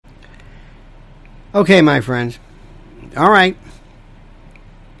Okay, my friends. All right.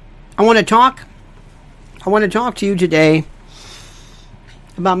 I want to talk to you today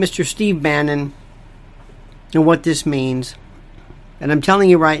about Mr. Steve Bannon and what this means. And I'm telling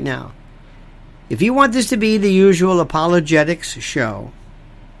you right now, if you want this to be the usual apologetics show,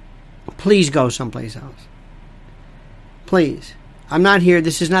 please go someplace else. Please. I'm not here.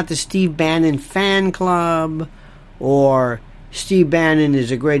 This is not the Steve Bannon fan club or Steve Bannon is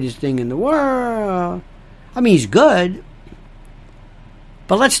the greatest thing in the world. I mean, he's good.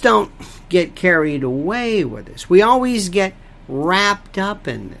 But let's don't get carried away with this. We always get wrapped up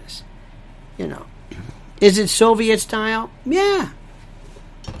in this. You know. Is it Soviet style? Yeah.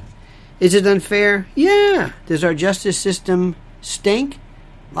 Is it unfair? Yeah. Does our justice system stink?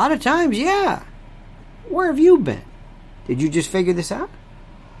 A lot of times, yeah. Where have you been? Did you just figure this out?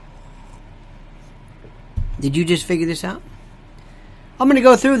 Did you just figure this out? I'm going to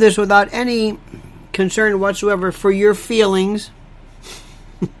go through this without any concern whatsoever for your feelings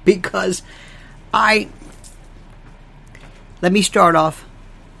because let me start off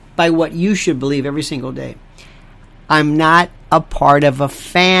by what you should believe every single day. I'm not a part of a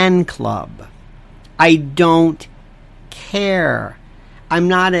fan club. I don't care. I'm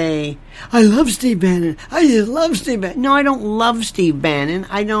not I love Steve Bannon. I just love Steve Bannon. No, I don't love Steve Bannon.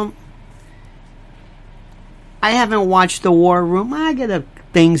 I haven't watched The War Room. I get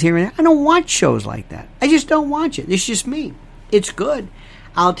things here and there. I don't watch shows like that. I just don't watch it. It's just me. It's good.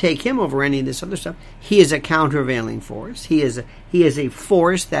 I'll take him over any of this other stuff. He is a countervailing force. He is a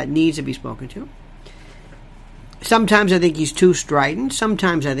force that needs to be spoken to. Sometimes I think he's too strident.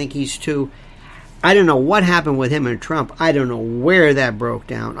 Sometimes I think he's too... I don't know what happened with him and Trump. I don't know where that broke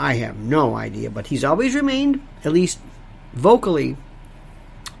down. I have no idea. But he's always remained, at least vocally,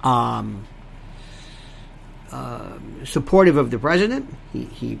 supportive of the president.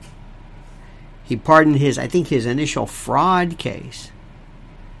 He pardoned his initial fraud case.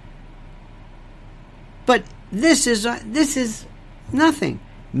 But this is nothing.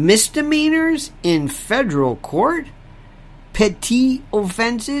 Misdemeanors in federal court? Petty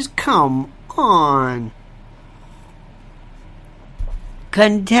offenses? Come on.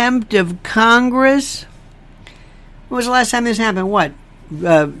 Contempt of Congress? When was the last time this happened? What?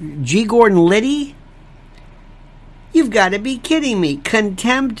 G. Gordon Liddy? You've got to be kidding me.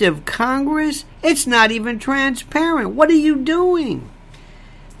 Contempt of Congress? It's not even transparent. What are you doing?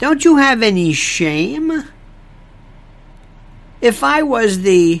 Don't you have any shame? If I was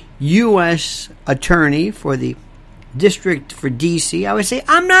the U.S. attorney for the district for D.C., I would say,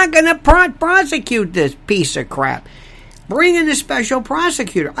 I'm not going to prosecute this piece of crap. Bring in a special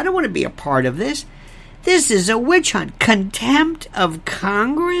prosecutor. I don't want to be a part of this. This is a witch hunt. Contempt of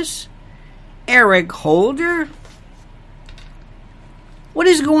Congress? Eric Holder? What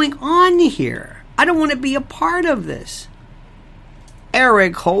is going on here? I don't want to be a part of this.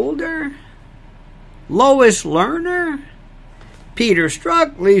 Eric Holder? Lois Lerner? Peter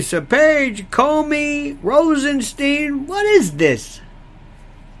Strzok, Lisa Page, Comey, Rosenstein. What is this?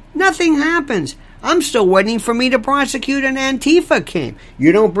 Nothing happens. I'm still waiting for me to prosecute an Antifa came.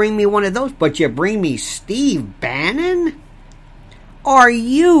 You don't bring me one of those, but you bring me Steve Bannon? Are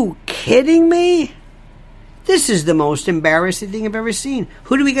you kidding me? This is the most embarrassing thing I've ever seen.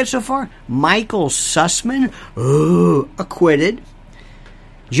 Who do we get so far? Michael Sussman? Ooh, acquitted.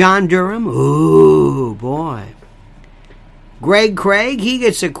 John Durham? Ooh, boy. Greg Craig, he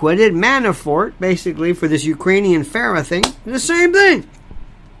gets acquitted. Manafort, basically, for this Ukrainian Farah thing. The same thing.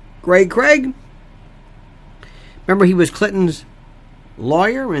 Greg Craig. Remember, he was Clinton's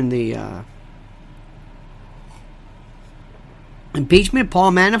lawyer in the impeachment.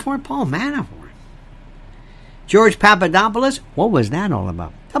 Paul Manafort. George Papadopoulos. What was that all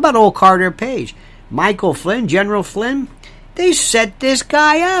about? How about old Carter Page? Michael Flynn, General Flynn. They set this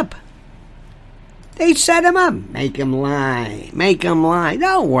guy up. They set him up. Make him lie.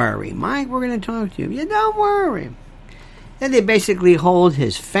 Don't worry, Mike. We're going to talk to you. Yeah, don't worry. Then they basically hold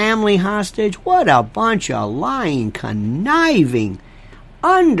his family hostage. What a bunch of lying, conniving,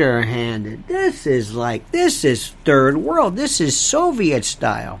 underhanded. This is third world. This is Soviet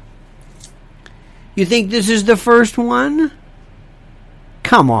style. You think this is the first one?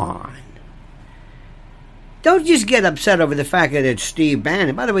 Come on. Don't just get upset over the fact that it's Steve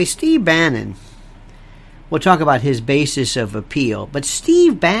Bannon. By the way, Steve Bannon, we'll talk about his basis of appeal, but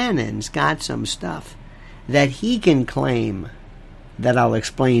Steve Bannon's got some stuff that he can claim that I'll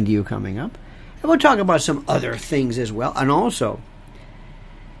explain to you coming up. And we'll talk about some other things as well. And also,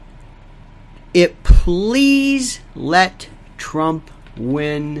 please let Trump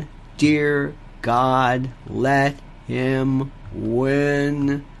win. Dear God, let him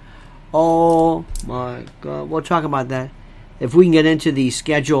win. Oh my God. We'll talk about that. If we can get into the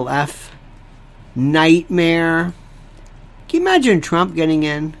Schedule F nightmare. Can you imagine Trump getting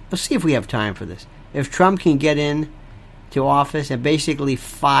in? Let's see if we have time for this. If Trump can get in to office and basically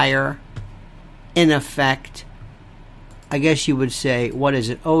fire, in effect, I guess you would say, what is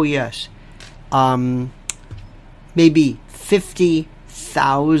it? Oh, yes. Maybe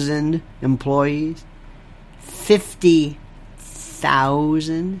 50,000 employees.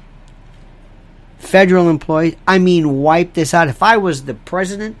 50,000 federal employees. I mean, wipe this out. If I was the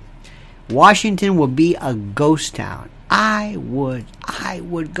president, Washington would be a ghost town. I would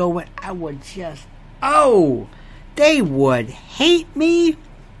go and I would just, they would hate me.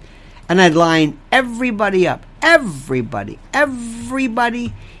 And I'd line everybody up. Everybody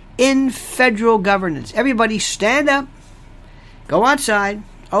in federal governance. Everybody stand up. Go outside.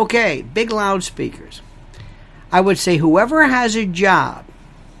 Okay, big loudspeakers. I would say whoever has a job,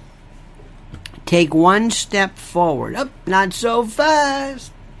 take one step forward. Not so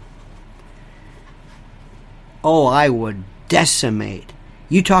fast. Oh, I would decimate.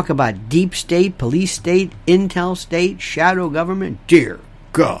 You talk about deep state, police state, intel state, shadow government. Dear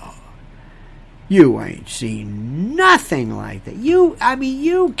God, you ain't seen nothing like that.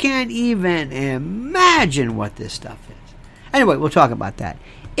 You can't even imagine what this stuff is. Anyway, we'll talk about that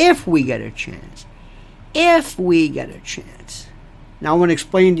if we get a chance. Now, I want to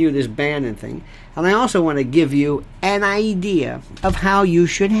explain to you this Bannon thing, and I also want to give you an idea of how you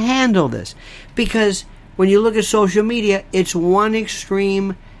should handle this. Because when you look at social media, it's one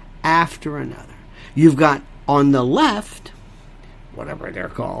extreme after another. You've got, on the left, whatever they're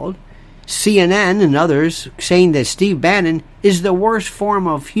called, CNN and others saying that Steve Bannon is the worst form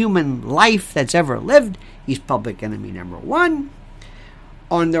of human life that's ever lived. He's public enemy number one.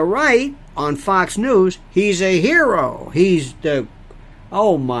 On the right, on Fox News, he's a hero. He's the,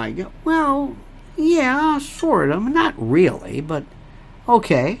 oh my God. Well, yeah, sort of. Not really, but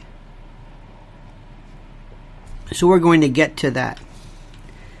okay. So we're going to get to that.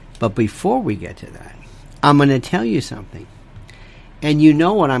 But before we get to that, I'm going to tell you something. And you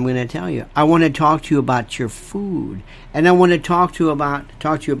know what I'm going to tell you. I want to talk to you about your food. And I want to talk to you about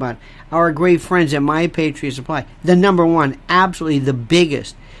our great friends at My Patriot Supply. The number one, absolutely the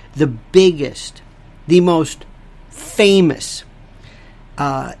biggest, the most famous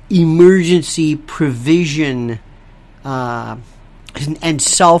emergency provision and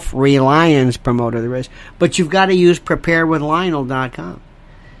self-reliance promoter there is. But you've got to use preparewithlionel.com.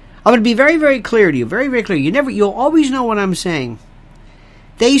 I'm going to be very, very clear to you. Very, very clear. You'll always know what I'm saying.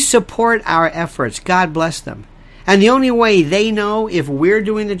 They support our efforts. God bless them. And the only way they know if we're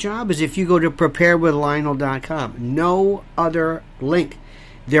doing the job is if you go to preparewithlionel.com. No other link.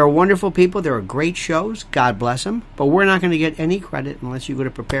 They're wonderful people. They're great shows. God bless them. But we're not going to get any credit unless you go to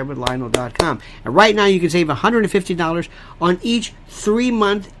preparewithlionel.com. And right now you can save $150 on each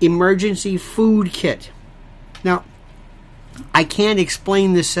 3-month emergency food kit. Now, I can't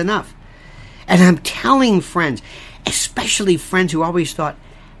explain this enough. And I'm telling friends, especially friends who always thought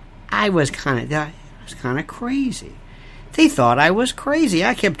I was kind of crazy. They thought I was crazy.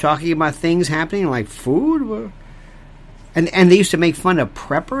 I kept talking about things happening like food. And they used to make fun of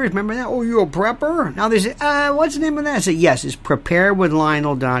preppers. Remember that? Oh, you're a prepper? Now they say, what's the name of that? I said, yes, it's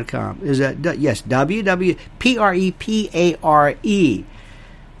preparewithlionel.com. Is that, yes, Prepare.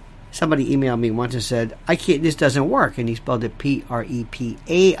 Somebody emailed me once and said, this doesn't work. And he spelled it Prepair,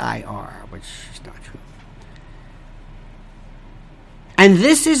 which is not true. And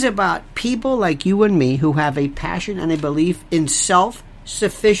this is about people like you and me who have a passion and a belief in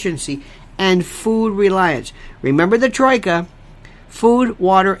self-sufficiency and food reliance. Remember the troika: food,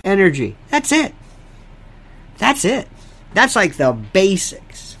 water, energy. That's it. That's like the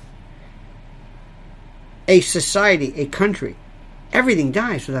basics. A society, a country, everything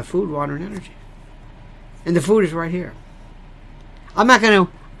dies without food, water, and energy. And the food is right here. I'm not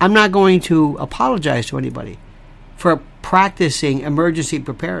going to apologize to anybody for practicing emergency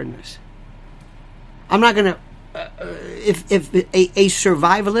preparedness. I'm not going to if a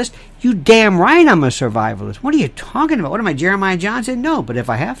survivalist, you damn right I'm a survivalist. What are you talking about? What am I, Jeremiah Johnson? No, but if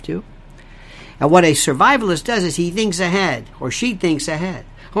I have to. And what a survivalist does is he thinks ahead, or she thinks ahead,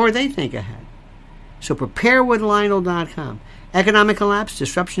 or they think ahead. So preparewithlionel.com. Economic collapse,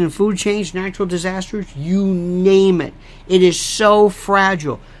 disruption in food chains, natural disasters, you name it. It is so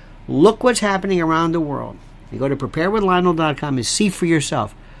fragile. Look what's happening around the world. You go to preparewithlionel.com and see for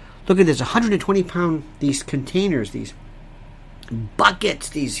yourself. Look at this, 120-pound, these containers, these buckets,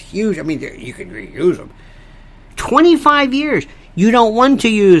 these huge, you can reuse them. 25 years. You don't want to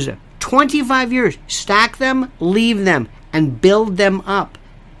use them. 25 years. Stack them, leave them, and build them up.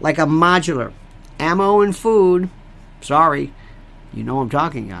 like a modular. Ammo and food. Sorry. You know what I'm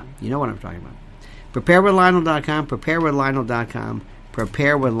talking about. You know what I'm talking about. Preparewithlionel.com, preparewithlionel.com,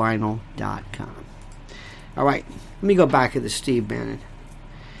 preparewithlionel.com. All right, let me go back to the Steve Bannon.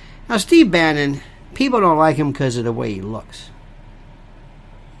 Now, Steve Bannon, people don't like him because of the way he looks.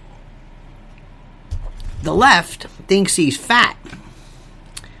 The left thinks he's fat.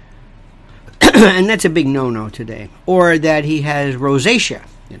 And that's a big no-no today. Or that he has rosacea.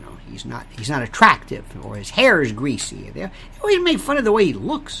 You know, he's not attractive. Or his hair is greasy. They always make fun of the way he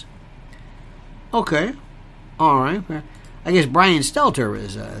looks. Okay. All right. I guess Brian Stelter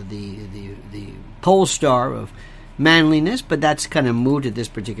is the pole star of manliness, but that's kind of moved at this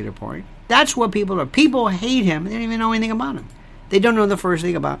particular point. That's what people are. People hate him. They don't even know anything about him. They don't know the first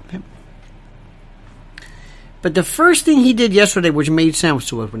thing about him. But the first thing he did yesterday, which made sense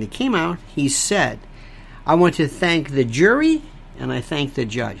to us, when he came out, he said, I want to thank the jury and I thank the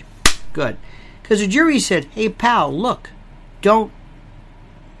judge. Good. Because the jury said, hey, pal, look, don't...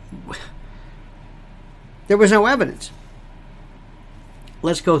 There was no evidence.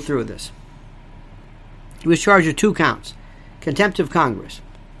 Let's go through this. He was charged with 2 counts. Contempt of Congress.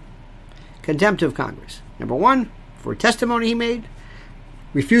 Contempt of Congress. Number 1, for testimony he made,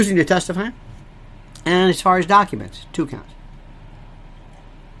 refusing to testify. And as far as documents, 2 counts.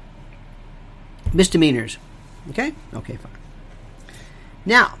 Misdemeanors. Okay? Okay, fine.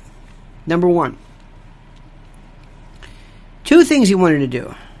 Now, number 1. 2 things he wanted to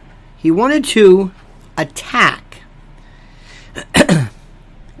do. He wanted to attack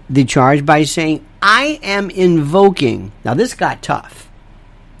the charge by saying, I am invoking. Now, this got tough.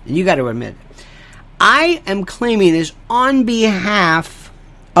 And you got to admit it. I am claiming this on behalf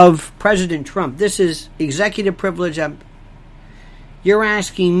of President Trump. This is executive privilege. You're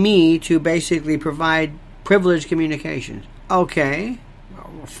asking me to basically provide privileged communications. Okay,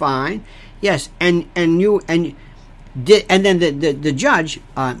 fine. Yes, and then the judge,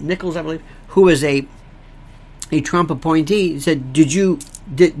 Nichols, I believe, who is a Trump appointee, said,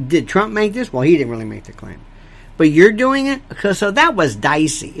 Did Trump make this? Well, he didn't really make the claim, but you're doing it. So that was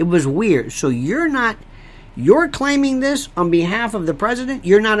dicey. It was weird. So you're claiming this on behalf of the president.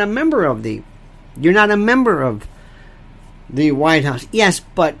 You're not a member of the White House. Yes,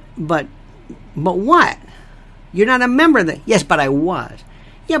 but what? You're not a member of the. Yes, but I was.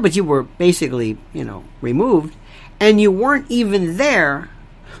 Yeah, but you were basically, removed, and you weren't even there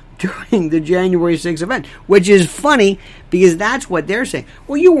during the January 6th event, which is funny because that's what they're saying.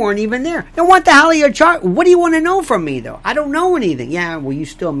 Well, you weren't even there. Then what the hell are you charged? What do you want to know from me, though? I don't know anything. Yeah, well, you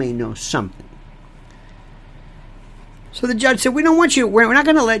still may know something. So the judge said, we're not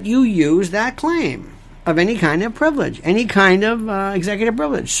going to let you use that claim of any kind of privilege, any kind of executive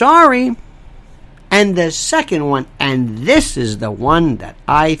privilege. Sorry. And the second one, and this is the one that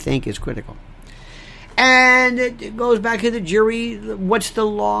I think is critical. And it goes back to the jury. What's the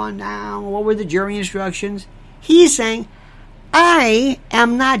law now? What were the jury instructions? He's saying, I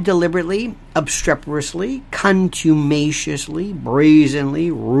am not deliberately, obstreperously, contumaciously, brazenly,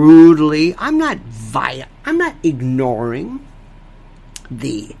 rudely. I'm not ignoring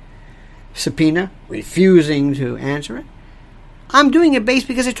the subpoena, refusing to answer it. I'm doing it based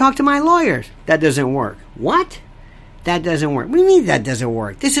because I talked to my lawyers. That doesn't work. What? That doesn't work. What do you mean that doesn't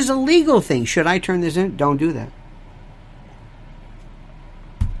work? This is a legal thing. Should I turn this in? Don't do that.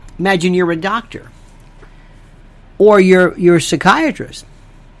 Imagine you're a doctor. Or you're a psychiatrist.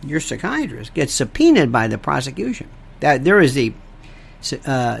 Your psychiatrist gets subpoenaed by the prosecution. There is the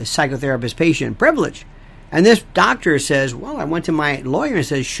psychotherapist patient privilege. And this doctor says, well, I went to my lawyer and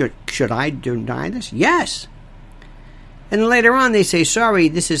says, should I deny this? Yes. And later on they say, sorry,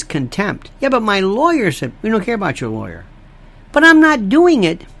 this is contempt. Yeah, but my lawyer said, we don't care about your lawyer. But I'm not doing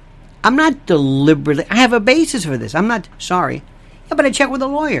it. I'm not deliberately. I have a basis for this. I'm not sorry. Yeah, but I check with a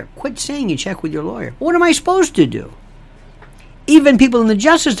lawyer. Quit saying you check with your lawyer. What am I supposed to do? Even people in the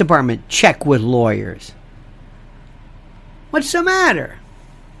Justice Department check with lawyers. What's the matter?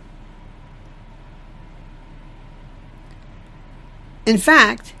 In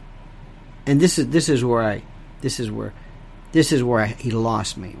fact, and this is where he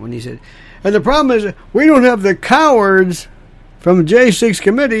lost me when he said, and the problem is we don't have the cowards from the J6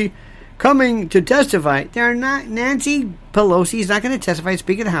 committee coming to testify. They're not. Nancy Pelosi is not going to testify,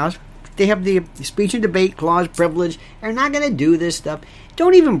 Speaker of the House. They have the speech and debate clause privilege. They're not going to do this stuff.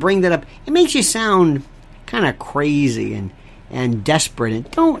 Don't even bring that up. It makes you sound kind of crazy and desperate.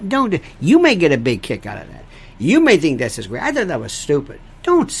 And don't. You may get a big kick out of that. You may think this is great. I thought that was stupid.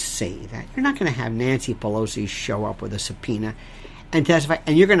 Don't say that. You're not going to have Nancy Pelosi show up with a subpoena and testify,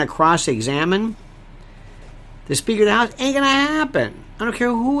 and you're going to cross-examine the Speaker of the House. Ain't going to happen. I don't care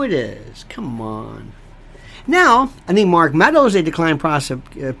who it is. Come on. Now, I think Mark Meadows, they declined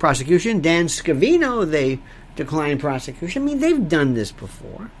prosecution. Dan Scavino, they declined prosecution. I mean, they've done this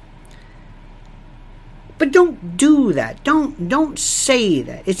before. But don't do that. Don't say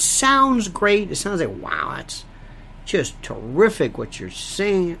that. It sounds great. It sounds like, wow, that's just terrific what you're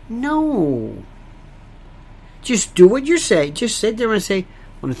saying. No. Just do what you say. Just sit there and say, I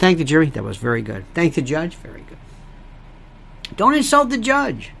want to thank the jury. That was very good. Thank the judge. Very good. Don't insult the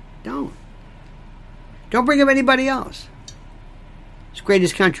judge. Don't bring up anybody else. It's the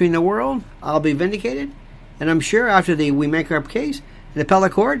greatest country in the world. I'll be vindicated. And I'm sure after we make our case, the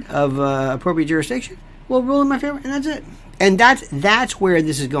appellate court of appropriate jurisdiction will rule in my favor, and that's it. And that's where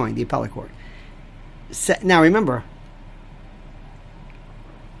this is going, the appellate court. Now remember,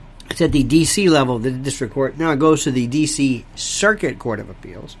 it's at the D.C. level of the district court. Now it goes to the D.C. Circuit Court of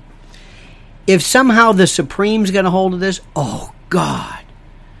Appeals. If somehow the Supreme's got a hold of this, oh, God,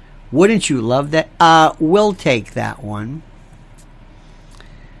 wouldn't you love that? We'll take that one.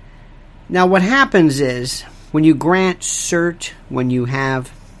 Now, what happens is, when you grant cert, when you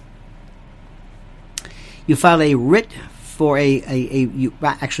file a writ for you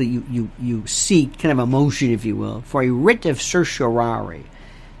seek kind of a motion, if you will, for a writ of certiorari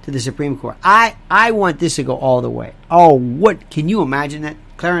to the Supreme Court. I want this to go all the way. Oh, what? Can you imagine that?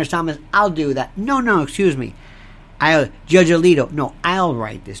 Clarence Thomas, I'll do that. No, excuse me. Judge Alito, no, I'll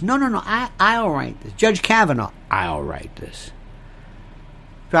write this. No, I'll write this. Judge Kavanaugh, I'll write this.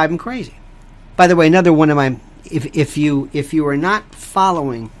 Drive him crazy. By the way, another one of my, if you are not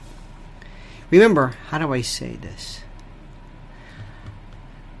following, remember, how do I say this?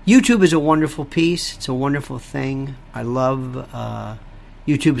 YouTube is a wonderful piece. It's a wonderful thing. I love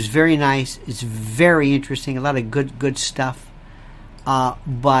YouTube. Is very nice. It's very interesting. A lot of good stuff.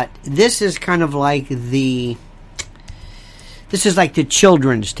 But this is kind of like the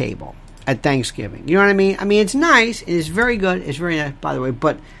children's table at Thanksgiving. You know what I mean? I mean, it's nice. It's very good. It's very nice, by the way.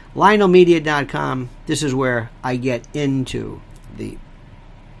 But LionelMedia.com, this is where I get into the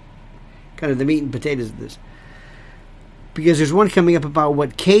kind of the meat and potatoes of this. Because there's one coming up about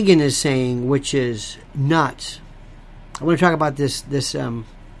what Kagan is saying, which is nuts. I want to talk about this. There's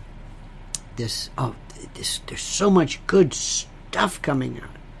so much good stuff coming out.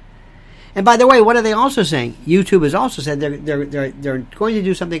 And by the way, what are they also saying? YouTube has also said they're going to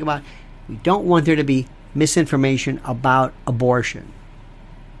do something about, we don't want there to be misinformation about abortion.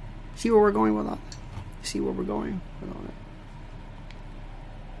 See where we're going with all that? See where we're going with all that?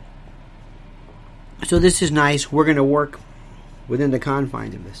 So this is nice. We're going to work within the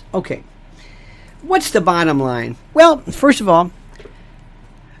confines of this. Okay. What's the bottom line? Well, first of all,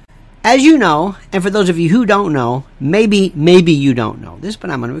 as you know, and for those of you who don't know, maybe you don't know this, but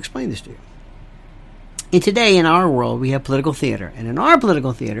I'm going to explain this to you. And today in our world, we have political theater. And in our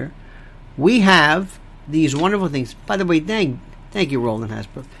political theater, we have these wonderful things. By the way, thank you, Roland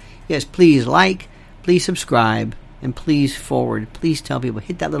Hasbrook. Yes, please like, please subscribe, and please forward. Please tell people,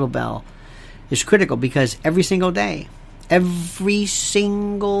 hit that little bell. It's critical because every single day,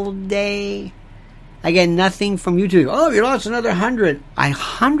 I get nothing from YouTube. Oh, you lost another 100.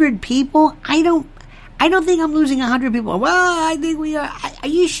 100 people? I don't think I'm losing 100 people. Well, I think we are. Are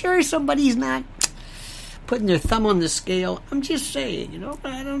you sure somebody's not putting their thumb on the scale? I'm just saying,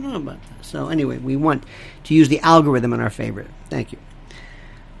 but I don't know about that. So anyway, we want to use the algorithm in our favor. Thank you.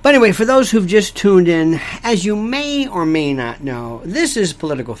 But anyway, for those who've just tuned in, as you may or may not know, this is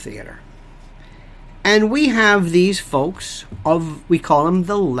political theater. And we have these folks we call them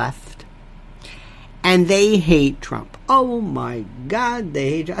the left, and they hate Trump. Oh my God, they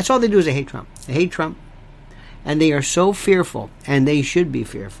hate Trump. That's all they do is they hate Trump. They hate Trump, and they are so fearful, and they should be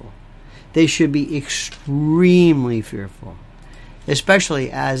fearful. They should be extremely fearful,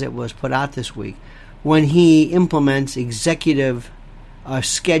 especially as it was put out this week, when he implements Executive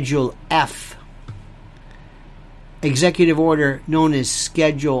Schedule F, Executive Order known as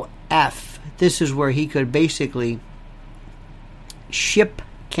Schedule F. This is where he could basically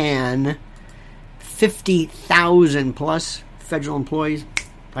can 50,000 plus federal employees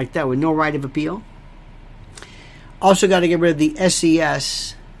like that with no right of appeal. Also got to get rid of the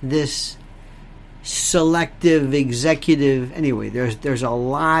SES, this selective executive. Anyway, there's a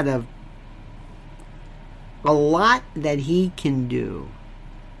lot that he can do.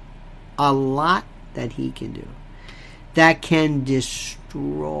 A lot that he can do that can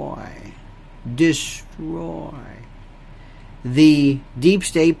destroy the deep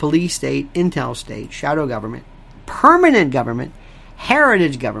state, police state, intel state, shadow government, permanent government,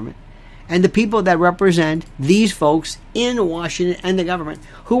 heritage government, and the people that represent these folks in Washington and the government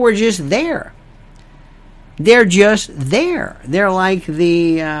who were just there. They're just there. They're like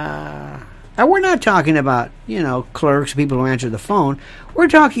the... and we're not talking about, clerks, people who answer the phone. We're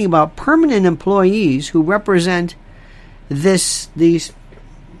talking about permanent employees who represent these,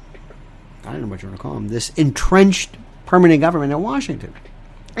 I don't know what you want to call them, this entrenched permanent government in Washington.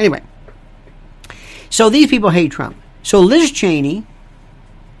 Anyway, so these people hate Trump. So Liz Cheney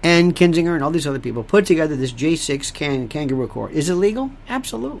and Kinzinger and all these other people put together this J6 kangaroo court. Is it legal?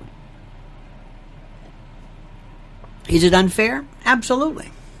 Absolutely. Is it unfair?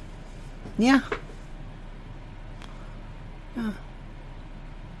 Absolutely. Yeah.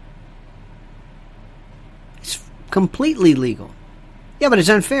 It's completely legal. Yeah, but it's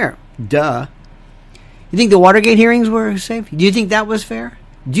unfair. Duh. You think the Watergate hearings were safe? Do you think that was fair?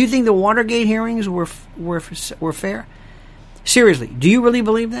 Do you think the Watergate hearings were fair? Seriously, do you really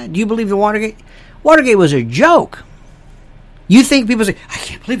believe that? Do you believe the Watergate was a joke? You think people say, I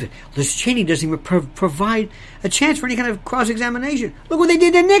can't believe it. Liz Cheney doesn't even provide a chance for any kind of cross-examination. Look what they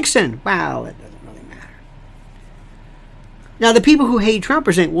did to Nixon. Well, it doesn't really matter. Now, the people who hate Trump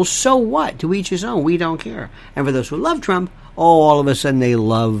are saying, well, so what? To each his own. We don't care. And for those who love Trump, all of a sudden they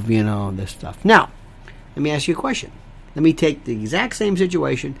love, this stuff. Now, let me ask you a question. Let me take the exact same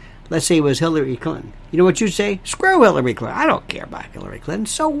situation. Let's say it was Hillary Clinton. You know what you'd say? Screw Hillary Clinton. I don't care about Hillary Clinton.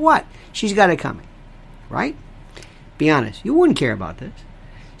 So what? She's got it coming. Right? Be honest. You wouldn't care about this.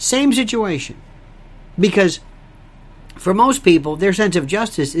 Same situation. Because for most people, their sense of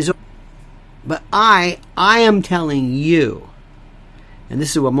justice is... But I am telling you, and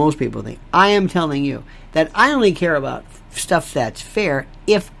this is what most people think, I am telling you that I only care about stuff that's fair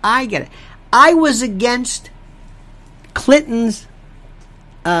if I get it. I was against Clinton's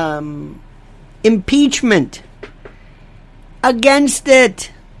impeachment. Against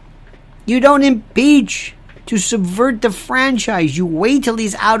it. You don't impeach to subvert the franchise. You wait till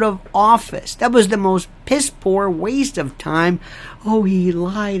he's out of office. That was the most piss-poor waste of time. Oh, he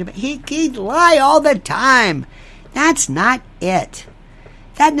lied. He'd lie all the time. That's not it.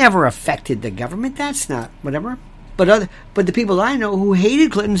 That never affected the government. That's not whatever. But the people I know who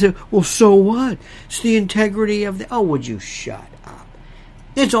hated Clinton said, well, so what? It's the integrity of the... Oh, would you shut up?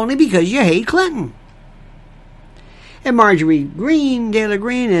 It's only because you hate Clinton. And Marjorie Greene, Taylor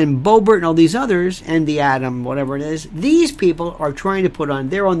Greene, and Boebert and all these others, and the Adam, whatever it is, these people are trying to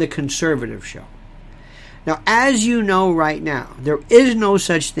they're on the conservative show. Now, as you know right now, there is no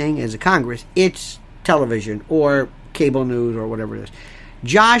such thing as a Congress. It's television or cable news or whatever it is.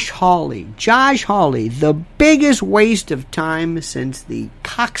 Josh Hawley, the biggest waste of time since the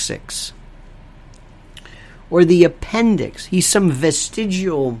coccyx or the appendix. He's some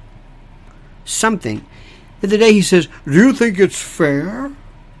vestigial something. The other day he says, do you think it's fair?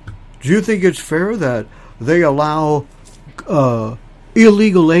 Do you think it's fair that they allow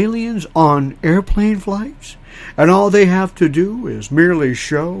illegal aliens on airplane flights? And all they have to do is merely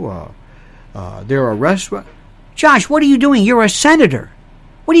show their arrest. Josh, what are you doing? You're a senator.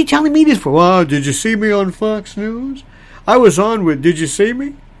 What are you telling me this for? Well, did you see me on Fox News? I was on with, did you see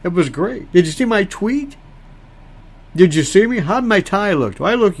me? It was great. Did you see my tweet? Did you see me? How'd my tie look? Do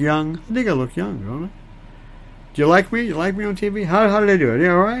I look young? I think I look young, don't I? Do you like me? You like me on TV? How did I do it?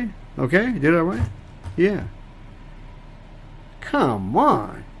 Yeah, all right? Okay? Did I all right? Yeah. Come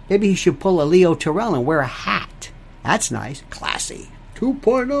on. Maybe he should pull a Leo Terrell and wear a hat. That's nice. Classy.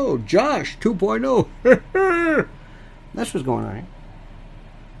 2.0. Josh 2.0. That's what's going on here.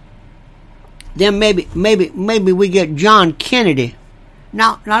 Then maybe we get John Kennedy.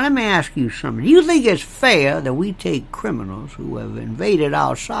 Now let me ask you something. Do you think it's fair that we take criminals who have invaded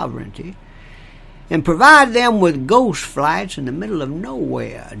our sovereignty and provide them with ghost flights in the middle of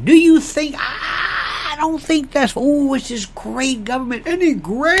nowhere? Do you think... I don't think that's... Oh, it's this great government. Isn't he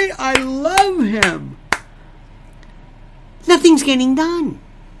great? I love him. Nothing's getting done.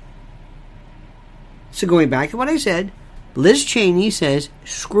 So going back to what I said, Liz Cheney says,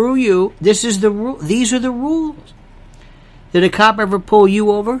 screw you. This is the rule. These are the rules. Did a cop ever pull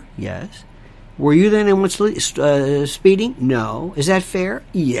you over? Yes. Were you the one speeding? No. Is that fair?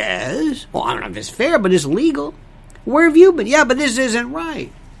 Yes. Well, I don't know if it's fair, but it's legal. Where have you been? Yeah, but this isn't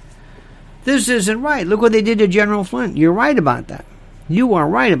right. This isn't right. Look what they did to General Flynn. You're right about that. You are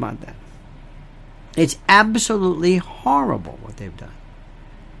right about that. It's absolutely horrible what they've done.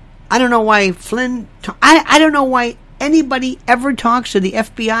 I don't know why Flynn... I don't know why anybody ever talks to the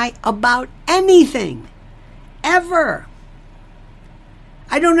FBI about anything. Ever.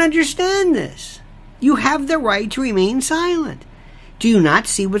 I don't understand this. You have the right to remain silent. Do you not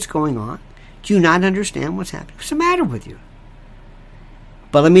see what's going on? Do you not understand what's happening? What's the matter with you?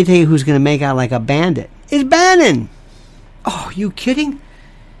 But let me tell you who's going to make out like a bandit. It's Bannon. Oh, you kidding?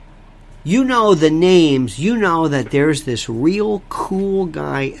 You know the names. You know that there's this real cool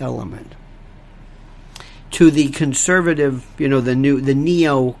guy element to the conservative, the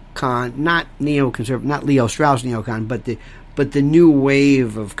neocon, not neoconservative, not Leo Strauss neocon, but the new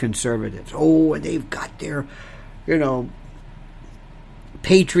wave of conservatives. Oh, and they've got their,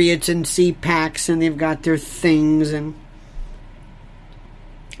 patriots and CPACs, and they've got their things, and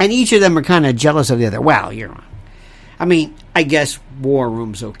each of them are kind of jealous of the other. Well, I guess War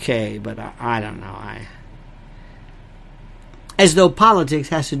Room's okay, but I don't know. As though politics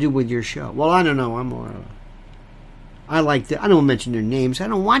has to do with your show. Well, I don't know. I like that. I don't mention their names. I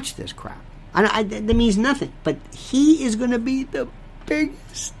don't watch this crap. That means nothing. But he is going to be the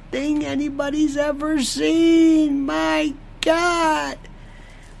biggest thing anybody's ever seen. My God.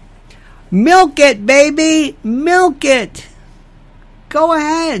 Milk it, baby. Milk it. Go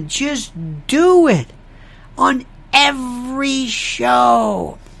ahead. Just do it. On every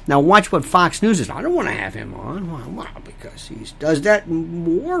show. Now watch what Fox News is. I don't want to have him on. Well, because he does that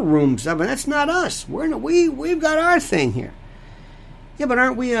War Room stuff, and that's not us. We've got our thing here. Yeah, but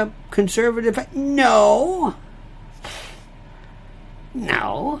aren't we a conservative? No.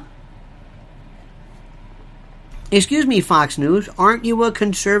 Excuse me, Fox News. Aren't you a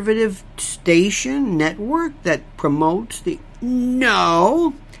conservative station network that promotes the?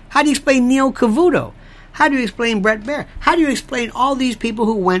 No. How do you explain Neil Cavuto? How do you explain Brett Baer? How do you explain all these people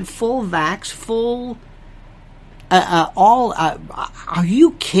who went full vax, full... are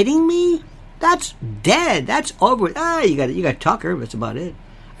you kidding me? That's dead. That's over. You got Tucker. That's about it.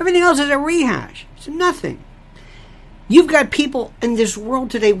 Everything else is a rehash. It's nothing. You've got people in this world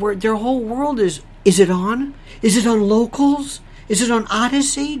today where their whole world is it on? Is it on Locals? Is it on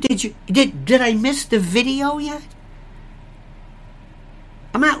Odyssey? Did I miss the video yet?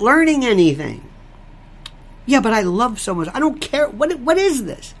 I'm not learning anything. Yeah, but I love so much. I don't care. What is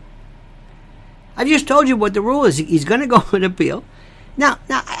this? I've just told you what the rule is. He's going to go and appeal. Now,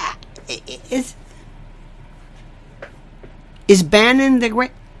 is Bannon the great?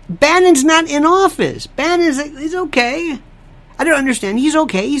 Bannon's not in office. He's okay. I don't understand. He's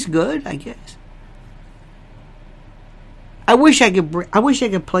okay. He's good, I guess. I wish I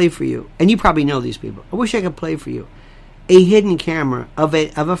could play for you, and you probably know these people. I wish I could play for you a hidden camera of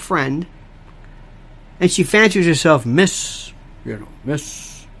a friend. And she fancies herself Miss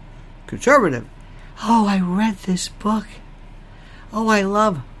Conservative. Oh, I read this book. Oh, I'm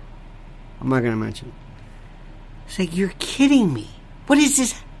not going to mention it. It's like, you're kidding me. What is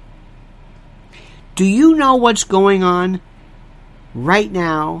this? Do you know what's going on right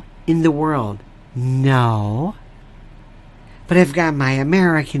now in the world? No. But I've got my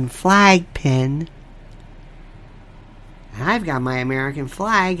American flag pin. And I've got my American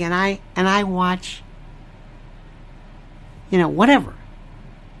flag, and I watch... whatever.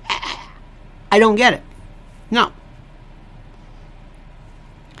 I don't get it. No.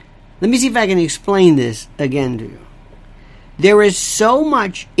 Let me see if I can explain this again to you. There is so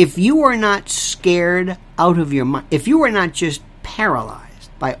much, if you are not scared out of your mind, if you are not just paralyzed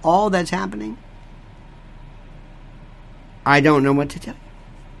by all that's happening, I don't know what to tell you.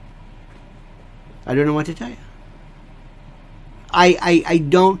 I don't know what to tell you. I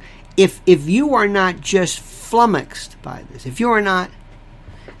don't, if you are not just flummoxed by this, if you are not,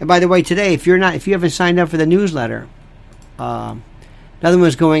 and by the way, today, if you haven't signed up for the newsletter, another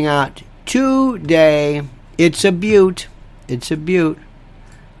one's going out today. It's a beaut. Let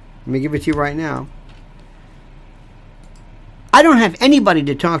me give it to you right now. I don't have anybody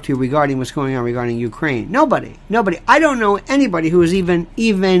to talk to regarding what's going on regarding Ukraine. Nobody. I don't know anybody who is even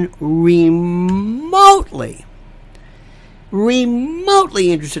remotely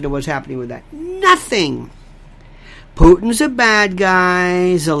interested in what's happening with that. Nothing. Putin's a bad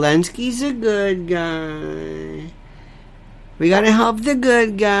guy. Zelensky's a good guy. We got to help the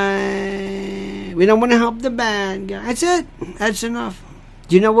good guy. We don't want to help the bad guy. That's it. That's enough.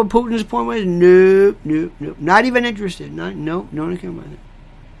 Do you know what Putin's point was? Nope. Not even interested. No one cares about it.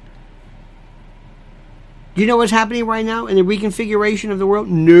 Do you know what's happening right now in the reconfiguration of the world?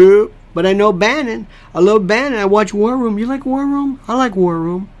 Nope. But I know Bannon. I love Bannon. I watch War Room. You like War Room? I like War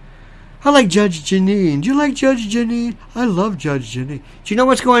Room. I like Judge Jeanine. Do you like Judge Jeanine? I love Judge Jeanine. Do you know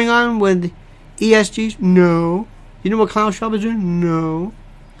what's going on with ESGs? No. You know what Klaus Schwab is doing? No.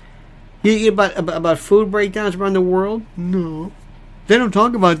 You about food breakdowns around the world? No. They don't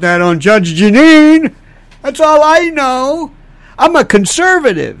talk about that on Judge Jeanine. That's all I know. I'm a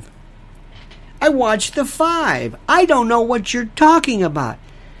conservative. I watch The Five. I don't know what you're talking about.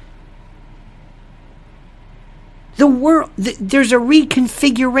 The world, there's a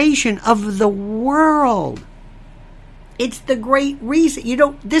reconfiguration of the world. It's the great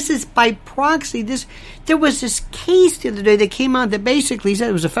reason. This is by proxy. There was this case the other day that came out that basically said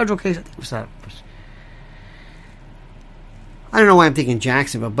it was a federal case. I think it was I don't know why I'm thinking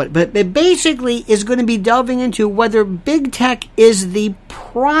Jacksonville, but it basically is going to be delving into whether big tech is the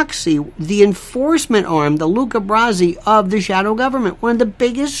proxy, the enforcement arm, the Luca Brasi of the shadow government. One of the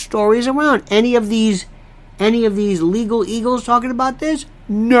biggest stories around. Any of these legal eagles talking about this?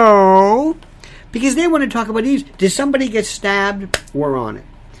 No. Because they want to talk about these. Did somebody get stabbed? We're on it.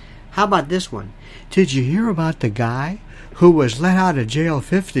 How about this one? Did you hear about the guy who was let out of jail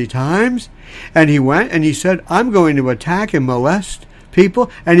 50 times? And he went and he said, I'm going to attack and molest people.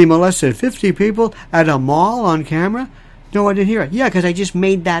 And he molested 50 people at a mall on camera? No, I didn't hear it. Yeah, because I just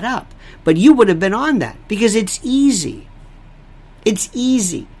made that up. But you would have been on that because it's easy. It's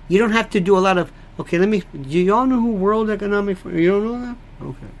easy. You don't have to do a lot of, okay, do you all know who World Economic Forum? You don't know that?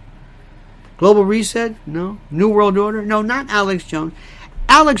 Okay. Global Reset? No. New World Order? No, not Alex Jones.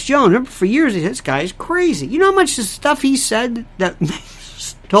 Alex Jones, remember for years, this guy is crazy. You know how much the stuff he said that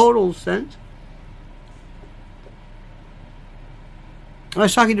makes total sense? I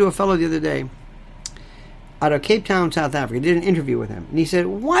was talking to a fellow the other day out of Cape Town, South Africa. I did an interview with him. And he said,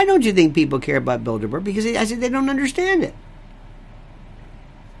 why don't you think people care about Bilderberg? Because I said, they don't understand it.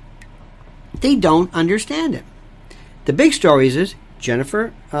 They don't understand it. The big stories is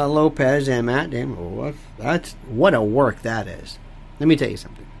Jennifer Lopez and Matt Damon. What a work that is. Let me tell you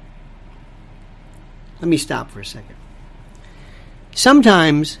something. Let me stop for a second.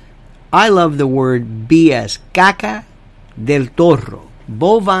 Sometimes I love the word BS. Caca del toro.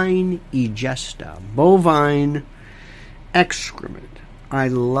 Bovine ingesta. Bovine excrement. I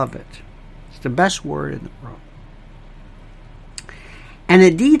love it. It's the best word in the world. And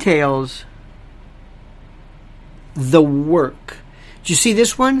it details the work. Did you see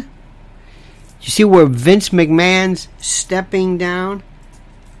this one? Did you see where Vince McMahon's stepping down?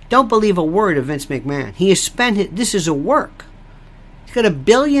 Don't believe a word of Vince McMahon. He has spent this is a work. He's got $1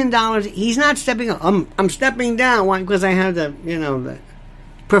 billion. He's not stepping up. I'm stepping down. Why? Because I have the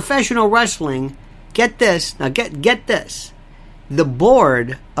professional wrestling. Get this. Now get this. The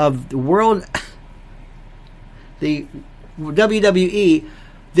board of the world, the WWE,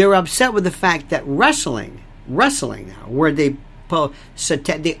 they're upset with the fact that wrestling now, where they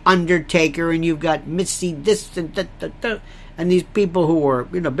the Undertaker, and you've got Mitzi this and that, and these people who are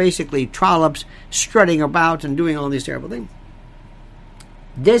basically trollops strutting about and doing all these terrible things.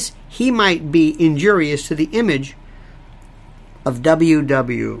 He might be injurious to the image of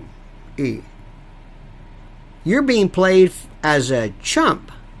WWE. You're being played as a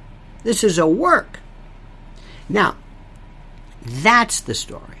chump. This is a work. Now, that's the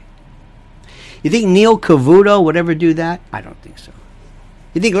story. You think Neil Cavuto would ever do that? I don't think so.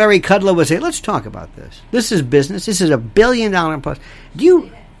 You think Larry Kudlow would say, let's talk about this. This is business. This is $1 billion plus.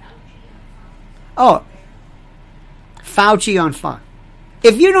 Fauci on Fox.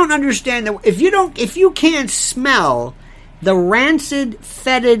 If you don't understand if you can't smell the rancid,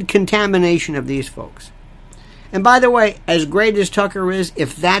 fetid contamination of these folks. And by the way, as great as Tucker is,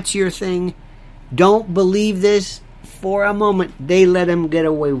 if that's your thing, don't believe this for a moment. They let him get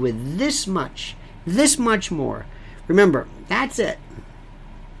away with this much more. Remember, that's it.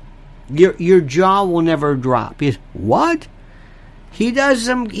 Your jaw will never drop. What? He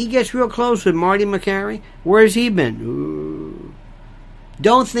gets real close with Marty McCary. Where's he been? Ooh.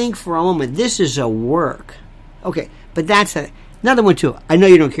 Don't think for a moment. This is a work. Okay, but that's another one too. I know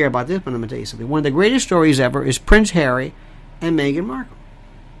you don't care about this, but I'm going to tell you something. One of the greatest stories ever is Prince Harry and Meghan Markle.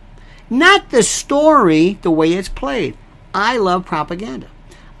 Not the story, the way it's played. I love propaganda.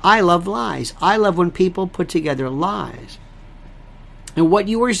 I love lies. I love when people put together lies. And what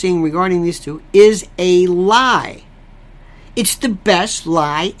you are seeing regarding these two is a lie. It's the best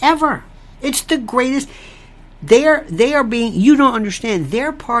lie ever. It's the greatest. They are being. You don't understand.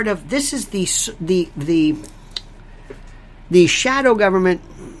 They're part of. This is the shadow government,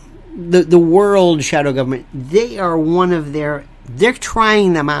 the world shadow government. They are one of their. They're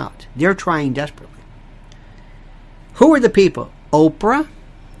trying them out. They're trying desperately. Who are the people? Oprah.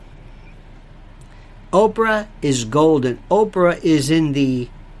 Oprah is golden. Oprah is in the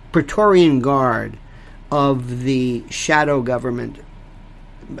Praetorian Guard of the shadow government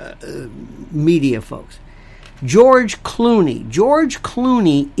media folks. George Clooney. George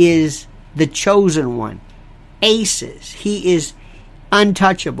Clooney is the chosen one. Aces. He is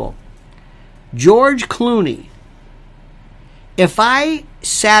untouchable. George Clooney. If I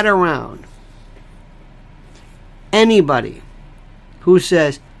sat around anybody who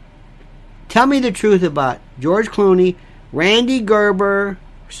says, tell me the truth about George Clooney, Randy Gerber,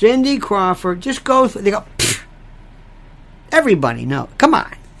 Cindy Crawford, just go through. They go, pfft. Everybody knows. Come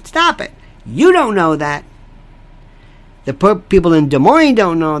on. Stop it. You don't know that. The people in Des Moines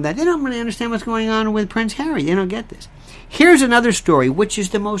don't know that. They don't really understand what's going on with Prince Harry. They don't get this. Here's another story, which is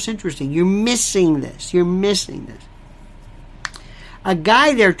the most interesting. You're missing this. You're missing this. A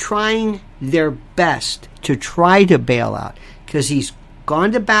guy they're trying their best to try to bail out, because he's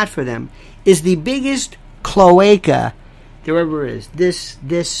gone to bat for them, is the biggest cloaca there ever is.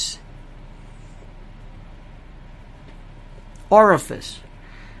 This orifice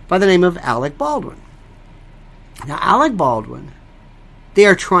by the name of Alec Baldwin. Now, Alec Baldwin, they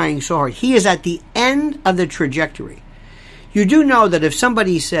are trying so hard. He is at the end of the trajectory. You do know that if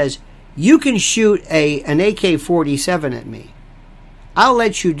somebody says, you can shoot an AK-47 at me, I'll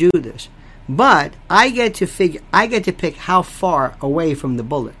let you do this. But I get to pick how far away from the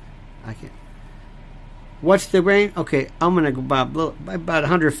bullet I can. What's the range? Okay, I'm going to go about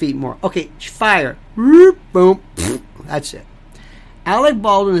 100 feet more. Okay, fire. Boom. That's it. Alec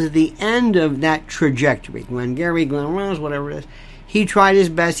Baldwin is at the end of that trajectory. Glenn Rose, whatever it is. He tried his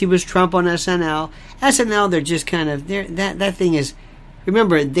best. He was Trump on SNL. SNL, they're just kind of... That thing is...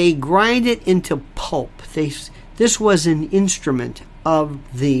 Remember, they grind it into pulp. This was an instrument of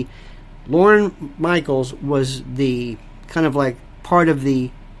the... Lorne Michaels was the kind of like part of the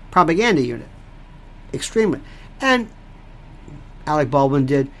propaganda unit. Extremely. And Alec Baldwin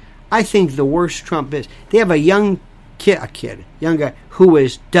did, I think, the worst Trump is. They have a young guy who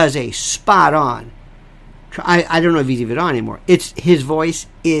does a spot on. I don't know if he's even on anymore. His voice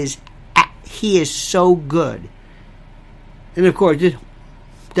is, he is so good. And of course, it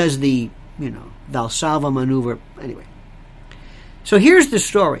does the, Valsalva maneuver. Anyway. So here's the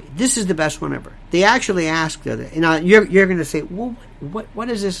story. This is the best one ever. They actually asked the other, you're going to say, well, what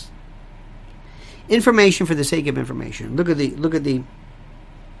is this? Information for the sake of information. Look at the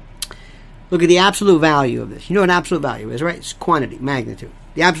absolute value of this. You know what absolute value is, right? It's quantity, magnitude.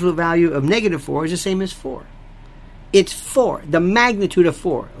 The absolute value of -4 is the same as 4. It's 4. The magnitude of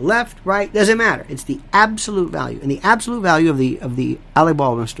 4. Left, right, doesn't matter. It's the absolute value. And the absolute value of the Alec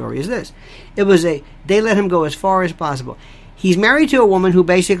Baldwin story is this. They let him go as far as possible. He's married to a woman who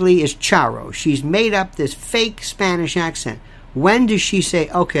basically is Charo. She's made up this fake Spanish accent. When does she say,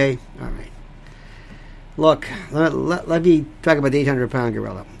 okay, all right, look, let me talk about the 800-pound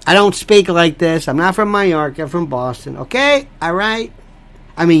gorilla. I don't speak like this. I'm not from Mallorca. I'm from Boston. Okay? All right?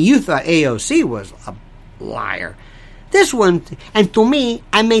 I mean, you thought AOC was a liar. This one, and to me,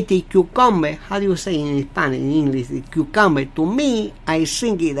 I made the cucumber. How do you say in Spanish, in English, the cucumber? To me, I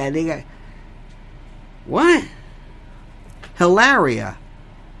think it that they got... What? Hilaria.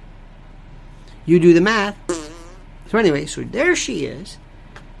 You do the math. So anyway, so there she is.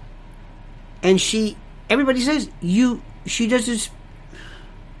 And everybody says, she does this.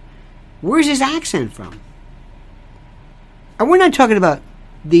 Where's his accent from? And we're not talking about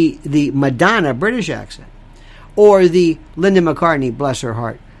the Madonna British accent. Or the Linda McCartney, bless her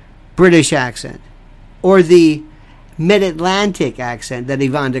heart, British accent. Or the Mid-Atlantic accent that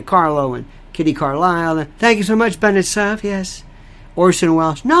Yvonne DiCarlo and Kitty Carlisle, and thank you so much, Bennett Cerf, yes. Orson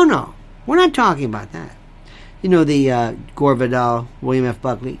Welles. No. We're not talking about that. The Gore Vidal, William F.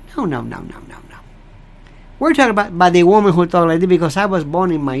 Buckley. No. We're talking about by the woman who talked like this because I was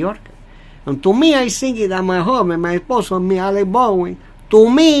born in Mallorca. And to me, I think it that my husband, my esposo, mi Alec Baldwin. To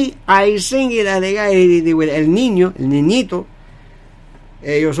me, I think it that the guy with el niñito.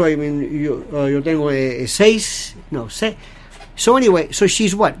 Yo tengo 6. So anyway, so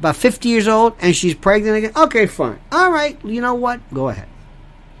she's what, about 50 years old, and she's pregnant again? Okay, fine. All right, you know what? Go ahead.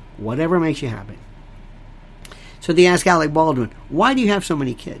 Whatever makes you happy. So they ask Alec Baldwin, why do you have so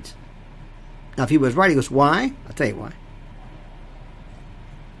many kids? Now, if he was right, he goes, why? I'll tell you why.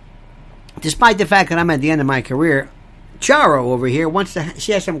 Despite the fact that I'm at the end of my career, Charo over here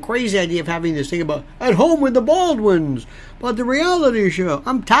she has some crazy idea of having this thing about At Home with the Baldwins, about the reality show.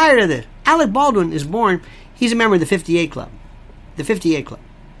 I'm tired of this. Alec Baldwin is born, he's a member of the 58 Club. The 58 Club.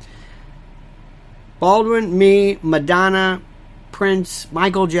 Baldwin, me, Madonna, Prince,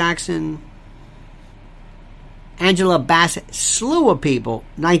 Michael Jackson, Angela Bassett, slew of people,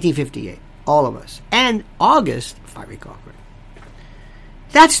 1958. All of us. And August, if I recall correctly.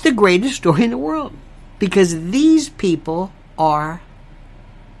 That's the greatest story in the world. Because these people are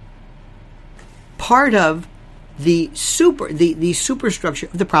part of the superstructure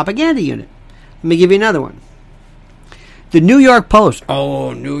of the propaganda unit. Let me give you another one. The New York Post.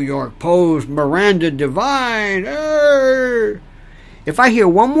 Oh, New York Post, Miranda Devine. If I hear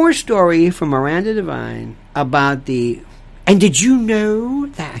one more story from Miranda Devine about and did you know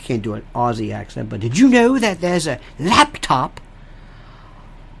that, I can't do an Aussie accent, but did you know that there's a laptop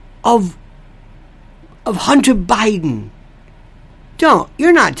of Hunter Biden Don't.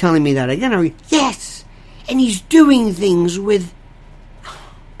 You're not telling me that again, are you? Yes. And he's doing things with...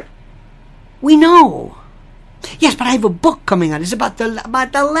 We know. Yes, but I have a book coming out. It's about the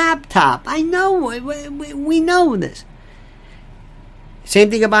laptop. I know. We know this.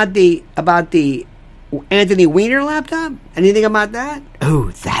 Same thing about the Anthony Weiner laptop. Anything about that? Oh,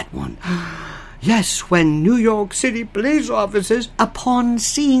 that one. Yes, when New York City police officers, upon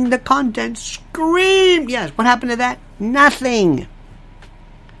seeing the content, screamed. Yes, what happened to that? Nothing.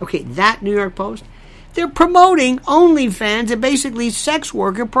 Okay, that New York Post. They're promoting OnlyFans and basically sex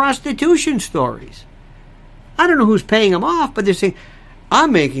worker prostitution stories. I don't know who's paying them off, but they're saying,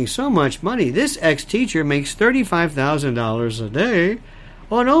 I'm making so much money. This ex-teacher makes $35,000 a day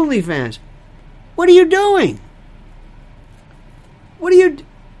on OnlyFans. What are you doing? Wait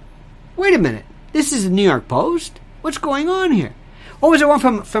a minute. This is the New York Post? What's going on here? What was the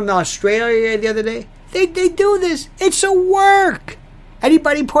one from Australia the other day? They do this. It's a work.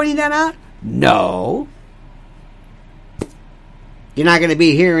 Anybody pointing that out? No. You're not going to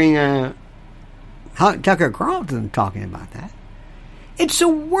be hearing Tucker Carlson talking about that. It's a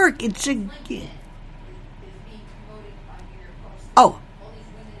work. It's a... Oh.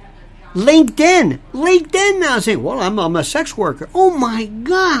 LinkedIn now saying, well, I'm a sex worker. Oh my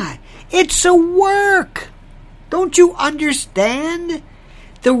God. It's a work. Don't you understand?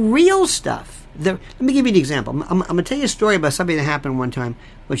 The real stuff. Let me give you an example. I'm going to tell you a story about something that happened one time,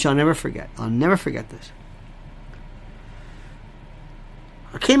 which I'll never forget. I'll never forget this.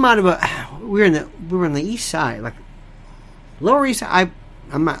 I came out of we were on the east side, like Lower East Side.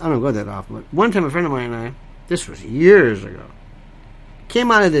 I don't go that often, but one time a friend of mine and I, this was years ago, came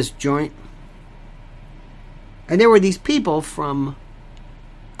out of this joint, and there were these people from,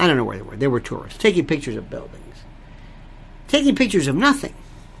 I don't know where they were. They were tourists taking pictures of buildings, taking pictures of nothing.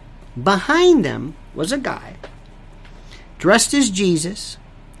 Behind them was a guy dressed as Jesus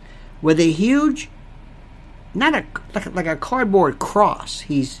with a huge, like a cardboard cross.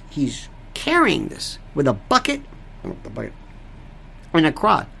 He's carrying this with a bucket and a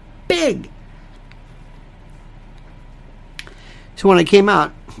cross, big. So when I came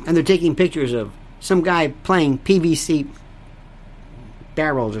out and they're taking pictures of some guy playing PVC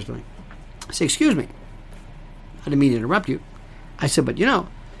barrels or something, I said, "Excuse me, I didn't mean to interrupt you." I said, "But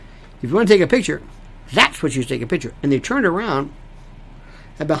if you want to take a picture, that's what you take a picture." And they turned around,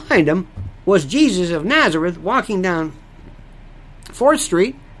 and behind them was Jesus of Nazareth walking down 4th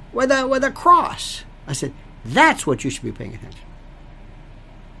Street with a cross. I said, that's what you should be paying attention.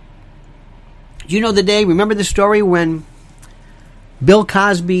 Do you know the day, remember the story when Bill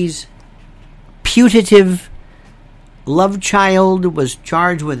Cosby's putative love child was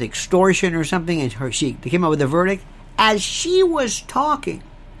charged with extortion or something, and they came out with a verdict? As she was talking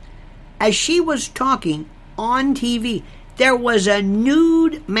on TV, there was a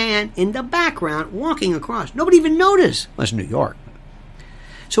nude man in the background walking across. Nobody even noticed. Well, it's New York.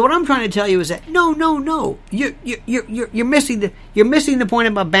 So what I'm trying to tell you is that no, you're missing the point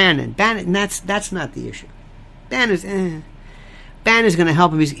about Bannon. Bannon, that's not the issue. Bannon's going to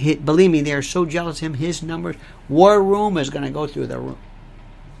help him. Believe me, they are so jealous of him. His numbers, War Room is going to go through the roof.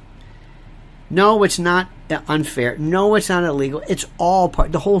 No, it's not unfair. No, it's not illegal. It's all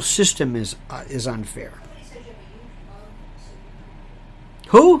part. The whole system is unfair.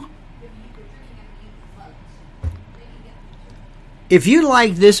 Who? If you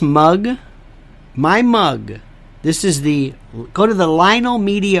like this mug, my mug, this is go to the Lionel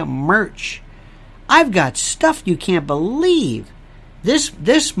Media merch. I've got stuff you can't believe.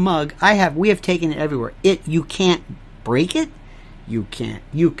 This mug we have taken it everywhere. You can't break it. You can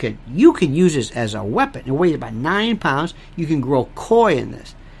use this as a weapon. It weighs about 9 pounds. You can grow koi in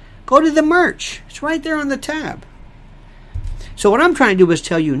this. Go to the merch. It's right there on the tab. So what I'm trying to do is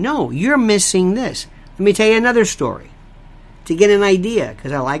tell you, no, you're missing this. Let me tell you another story to get an idea,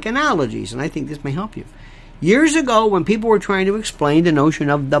 because I like analogies, and I think this may help you. Years ago, when people were trying to explain the notion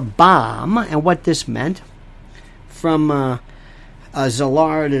of the bomb and what this meant, from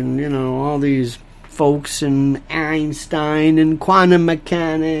Szilard and all these folks and Einstein and quantum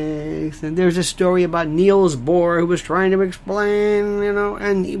mechanics, and there's a story about Niels Bohr who was trying to explain,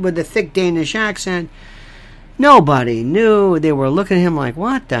 and with a thick Danish accent. Nobody knew. They were looking at him like,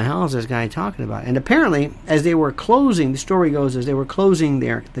 what the hell is this guy talking about? And apparently, as they were closing, the story goes, as they were closing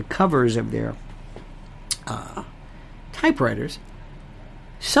the covers of their typewriters,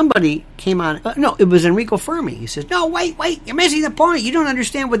 somebody came on. No, it was Enrico Fermi. He says, no, wait, you're missing the point. You don't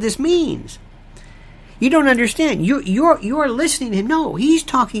understand what this means. You don't understand. You're listening to him. No, he's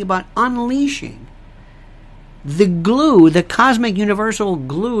talking about unleashing the glue, the cosmic universal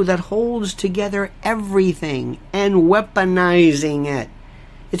glue that holds together everything and weaponizing it.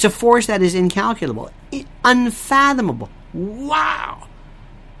 It's a force that is incalculable, unfathomable. Wow!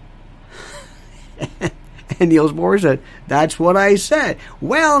 And Niels Bohr said, that's what I said.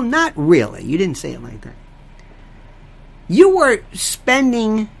 Well, not really. You didn't say it like that. You were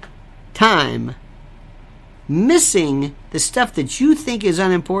spending time missing the stuff that you think is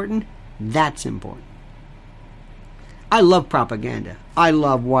unimportant. That's important. I love propaganda. I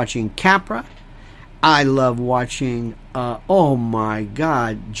love watching Capra. I love watching, oh my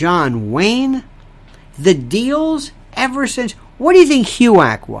God, John Wayne. The deals ever since. What do you think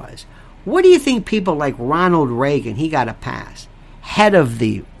HUAC was? What do you think people like Ronald Reagan, he got a pass? Head of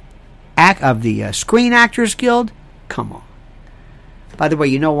the Screen Actors Guild? Come on. By the way,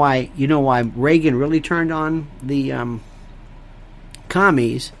 you know why Reagan really turned on the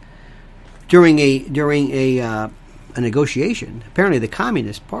commies during a negotiation? Apparently the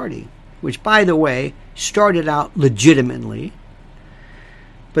Communist Party, which by the way started out legitimately,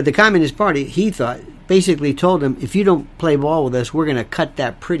 but the Communist Party, he thought, basically told him, if you don't play ball with us, we're going to cut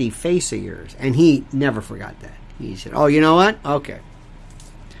that pretty face of yours. And he never forgot that. He said, oh, you know what? Okay.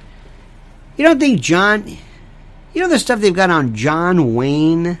 You don't think John... You know the stuff they've got on John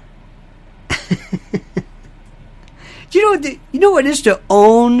Wayne? Do you know what it is to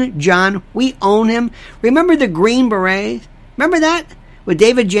own John? We own him. Remember the Green Berets? Remember that? With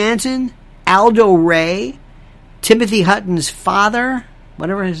David Jansen, Aldo Ray, Timothy Hutton's father,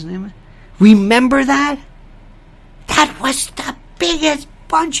 whatever his name is. Remember that? That was the biggest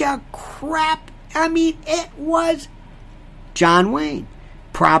bunch of crap. I mean, it was John Wayne.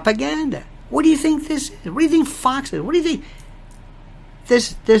 Propaganda. What do you think this is? What do you think Fox is? What do you think?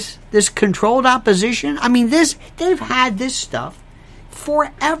 This controlled opposition? I mean, they've had this stuff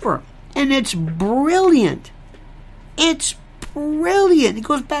forever. And it's brilliant. It's brilliant. It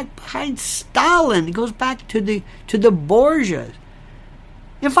goes back behind Stalin. It goes back to the Borgias.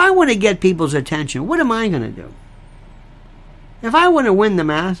 If I want to get people's attention, what am I going to do? If I want to win the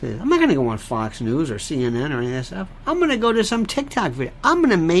masses, I'm not going to go on Fox News or CNN or any of that stuff. I'm going to go to some TikTok video. I'm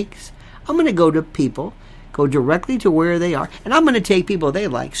going to go to people, go directly to where they are, and I'm going to take people they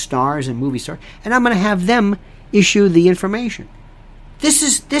like, stars and movie stars, and I'm going to have them issue the information. This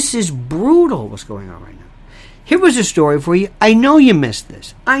is brutal what's going on right now. Here was a story for you. I know you missed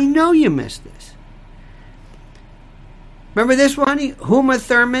this. Remember this one? Uma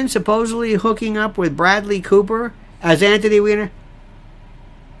Thurman supposedly hooking up with Bradley Cooper as Anthony Weiner?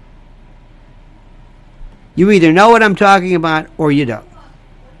 You either know what I'm talking about or you don't.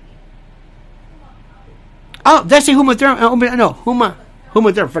 Oh, that's the Uma Thurman. No, Uma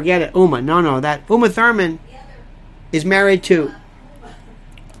Thurman. Forget it. That Uma Thurman is married to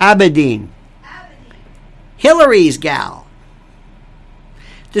Abedin, Hillary's gal.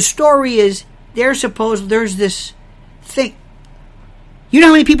 The story is there's this thing. You know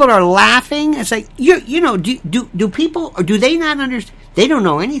how many people are laughing? It's like do people, or do they not understand? They don't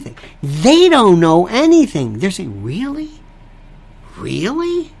know anything. They're saying, really?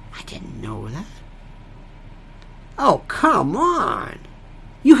 I didn't know that. Oh, come on.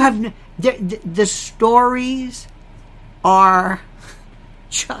 You have the stories are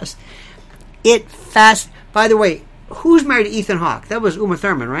just fast. By the way, who's married to Ethan Hawke? That was Uma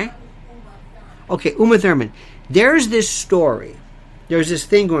Thurman, right? Okay, Uma Thurman. There's this story. There's this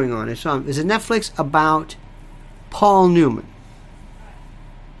thing going on. It's a Netflix about Paul Newman.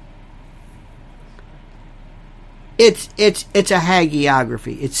 It's a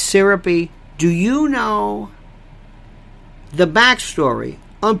hagiography. It's syrupy. Do you know the backstory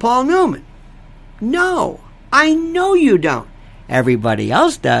on Paul Newman? No. I know you don't. Everybody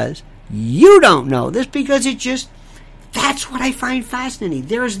else does. You don't know this because that's what I find fascinating.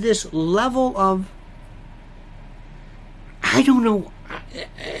 There's this level of, I don't know,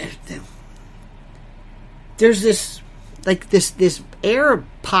 there's this air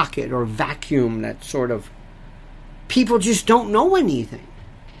pocket or vacuum that sort of, people just don't know anything.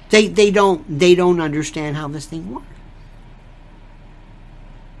 They don't understand how this thing works.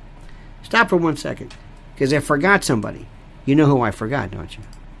 Stop for 1 second, because I forgot somebody. You know who I forgot, don't you?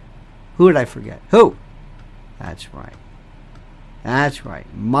 Who did I forget? Who? That's right.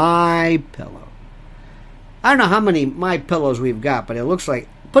 My Pillow. I don't know how many My Pillows we've got, but it looks like,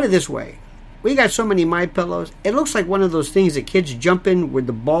 put it this way, we got so many My Pillows. It looks like one of those things that kids jump in with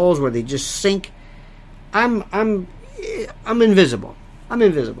the balls where they just sink. I'm invisible.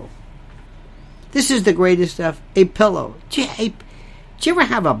 This is the greatest stuff. A pillow. Do you ever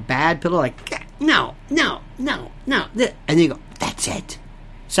have a bad pillow? Like, no. And you go, that's it.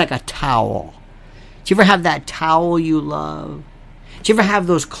 It's like a towel. Do you ever have that towel you love? Do you ever have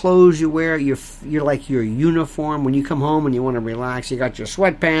those clothes you wear? You're like your uniform when you come home and you want to relax. You got your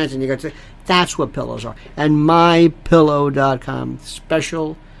sweatpants and you got that's what pillows are. And mypillow.com,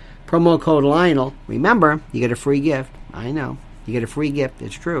 special promo code Lionel. Remember, you get a free gift. I know. You get a free gift.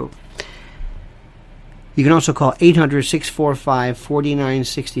 It's true. You can also call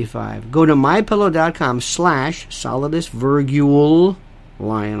 800-645-4965. Go to mypillow.com/solidusvirgule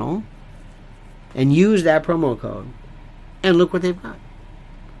Lionel and use that promo code. And look what they've got.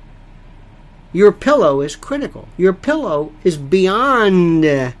 Your pillow is critical. Your pillow is beyond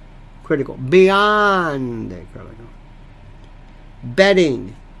critical. Beyond critical.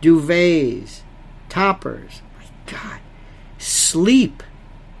 Bedding, duvets, toppers. My God. Sleep.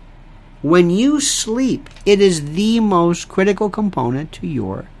 When you sleep, it is the most critical component to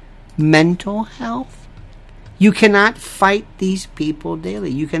your mental health. You cannot fight these people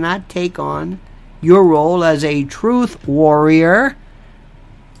daily. You cannot take on your role as a truth warrior,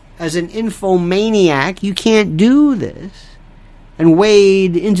 as an infomaniac. You can't do this and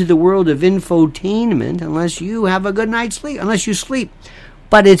wade into the world of infotainment unless you have a good night's sleep, unless you sleep.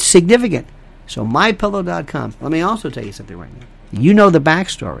 But it's significant. So mypillow.com. Let me also tell you something right now. You know the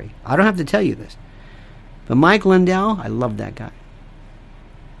backstory. I don't have to tell you this. But Mike Lindell, I love that guy.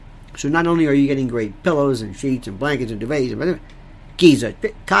 So not only are you getting great pillows and sheets and blankets and duvets and Giza,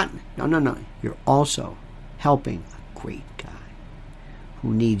 cotton. No. You're also helping a great guy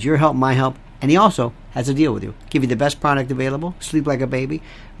who needs your help, my help, and he also has a deal with you. Give you the best product available. Sleep like a baby.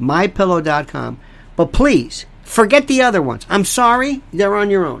 mypillow.com. But please, forget the other ones. I'm sorry. They're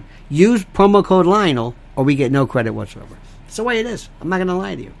on your own. Use promo code Lionel or we get no credit whatsoever. It's the way it is. I'm not going to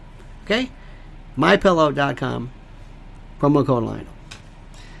lie to you. Okay? mypillow.com. Promo code Lionel.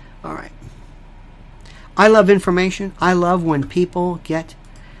 All right. I love information. I love when people get...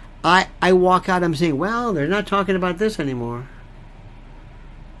 I walk out, I'm saying, well, they're not talking about this anymore.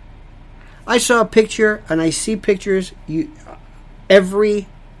 I saw a picture, and I see pictures every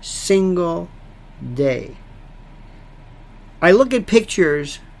single day. I look at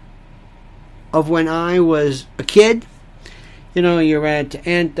pictures of when I was a kid. You know, you're at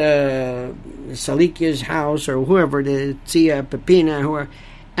Aunt Salikia's house, or whoever it is, Tia, Pepina, whoever,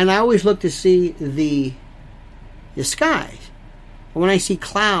 and I always look to see the skies. When I see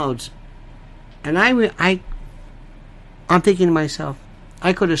clouds, and I'm thinking to myself,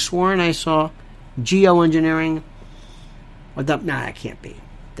 I could have sworn I saw geoengineering. That can't be.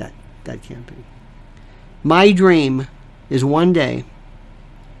 That can't be. My dream is one day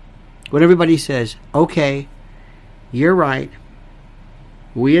when everybody says, okay, you're right,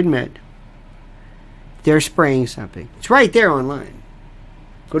 we admit they're spraying something. It's right there online.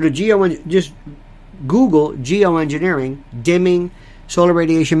 Go to just Google geoengineering, dimming, solar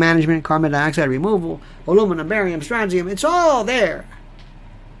radiation management, carbon dioxide removal, aluminum, barium, strontium. It's all there.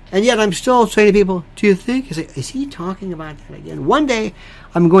 And yet I'm still saying to people, do you think? Is he talking about that again? One day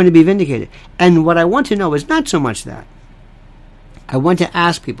I'm going to be vindicated. And what I want to know is not so much that. I want to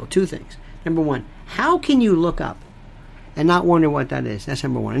ask people two things. Number one, how can you look up and not wonder what that is? That's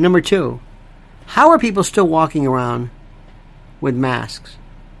number one. And number two, how are people still walking around with masks?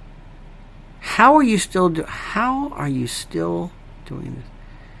 How are you still doing this?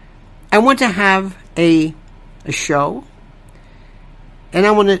 I want to have a show, and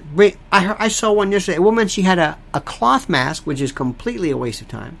I want to bring. I saw one yesterday. A woman, she had a cloth mask, which is completely a waste of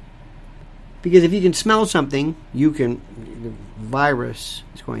time, because if you can smell something, the virus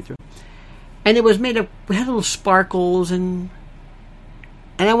is going through, and it was made of, it had little sparkles, and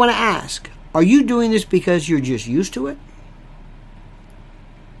I want to ask: are you doing this because you're just used to it?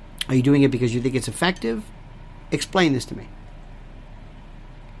 Are you doing it because you think it's effective? Explain this to me.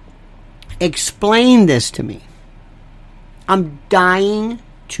 Explain this to me. I'm dying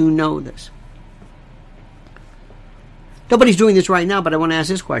to know this. Nobody's doing this right now, but I want to ask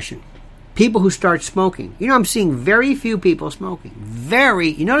this question. People who start smoking. You know, I'm seeing very few people smoking.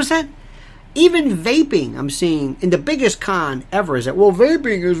 You notice that? Even vaping, I'm seeing, and the biggest con ever is that, well,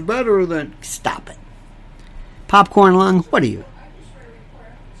 vaping is better than... Stop it. Popcorn lung, what are you?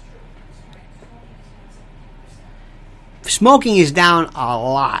 Smoking is down a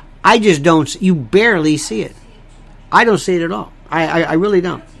lot. I just don't. You barely see it. I don't see it at all. I really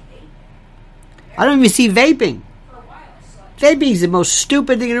don't. I don't even see vaping. Vaping is the most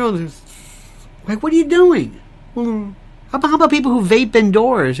stupid thing in the world. Like, what are you doing? How about people who vape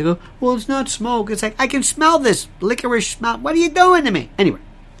indoors? They go, well, it's not smoke. It's like, I can smell this licorice smell. What are you doing to me? Anyway.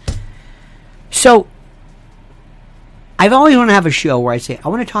 So, I've always wanted to have a show where I say, I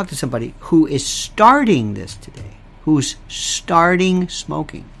want to talk to somebody who is starting this today. Who's starting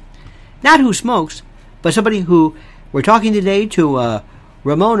smoking. Not who smokes, But somebody who, we're talking today to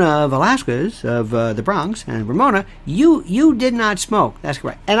Ramona Velasquez of the Bronx, and Ramona, you did not smoke. That's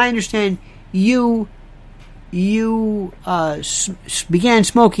correct. And I understand you began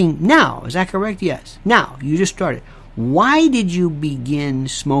smoking now. Is that correct? Yes. Now. You just started. Why did you begin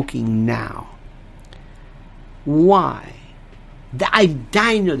smoking now? Why?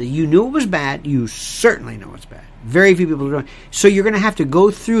 I know that you knew it was bad. You certainly know it's bad. Very few people are doing it. So you're going to have to go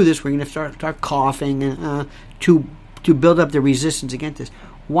through this. We're going to start coughing to build up the resistance against this.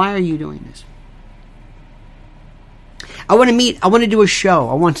 Why are you doing this? I want to do a show.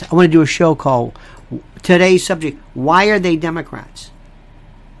 I want to do a show called today's subject, why are they Democrats?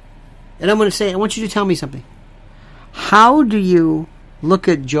 And I'm going to say, I want you to tell me something. How do you look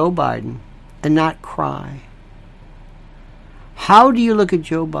at Joe Biden and not cry? How do you look at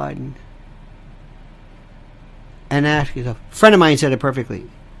Joe Biden and ask yourself? A friend of mine said it perfectly.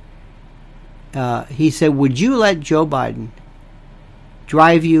 He said, would you let Joe Biden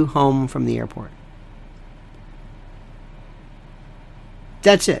drive you home from the airport?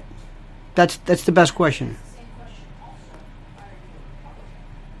 That's it. That's the best question.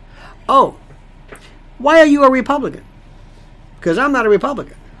 Oh, why are you a Republican? Because I'm not a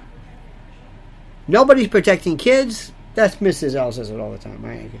Republican. Nobody's protecting kids. That's Mrs. L says it all the time,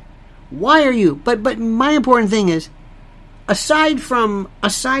 right? Why are you? But my important thing is, aside from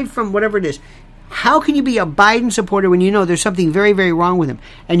whatever it is, how can you be a Biden supporter when you know there's something very, very wrong with him?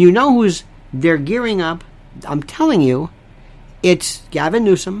 And you know they're gearing up. I'm telling you, it's Gavin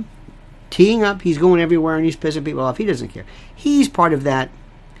Newsom teeing up. He's going everywhere and he's pissing people off. He doesn't care. He's part of that.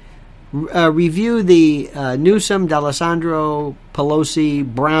 Review the Newsom, D'Alessandro, Pelosi,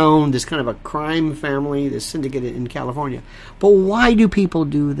 Brown, this kind of a crime family, this syndicate in California. But why do people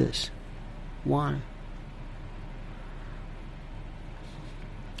do this? Why?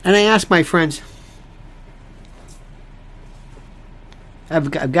 And I ask my friends, a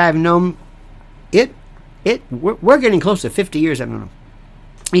guy I've known, we're getting close to 50 years I've known him.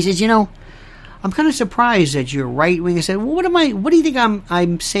 He says, I'm kind of surprised that you're right wing. I said, well, what do you think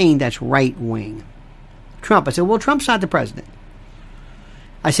I'm saying that's right wing? Trump. I said, well, Trump's not the president.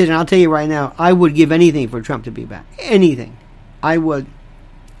 I said, and I'll tell you right now, I would give anything for Trump to be back. Anything. I would.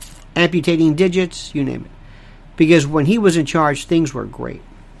 Amputating digits, you name it. Because when he was in charge, things were great.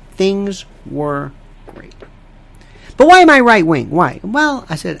 Things were great. But why am I right wing? Why? Well,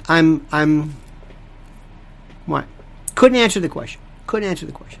 I said, I'm what? Couldn't answer the question.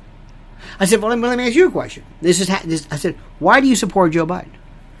 I said, well, let me ask you a question. I said, why do you support Joe Biden?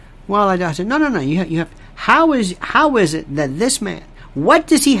 Well, I said, no. You have. How is it that this man? What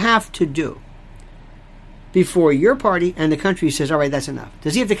does he have to do before your party and the country says, all right, that's enough?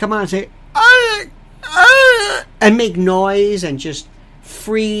 Does he have to come out and say, and make noise and just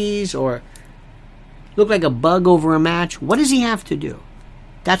freeze or look like a bug over a match? What does he have to do?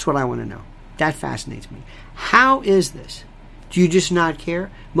 That's what I want to know. That fascinates me. How is this? Do you just not care?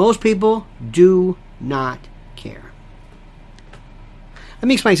 Most people do not care. Let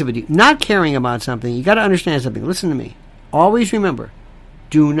me explain something to you. Not caring about something, you got to understand something. Listen to me. Always remember,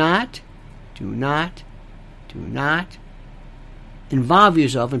 do not involve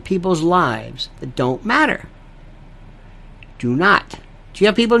yourself in people's lives that don't matter. Do not. Do you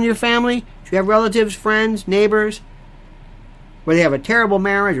have people in your family? Do you have relatives, friends, neighbors, where they have a terrible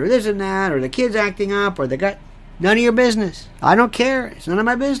marriage, or this and that, or the kid's acting up, or the guy? None of your business. I don't care. It's none of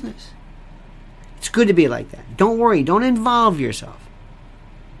my business. It's good to be like that. Don't worry. Don't involve yourself.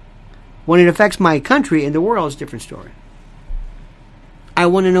 When it affects my country and the world, it's a different story. I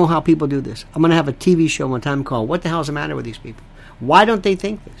want to know how people do this. I'm going to have a TV show one time called What the Hell's the Matter with These People? Why don't they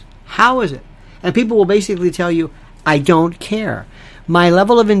think this? How is it? And people will basically tell you, I don't care. My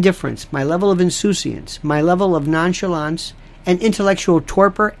level of indifference, my level of insouciance, my level of nonchalance and intellectual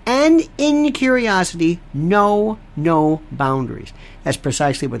torpor and incuriosity know no boundaries. That's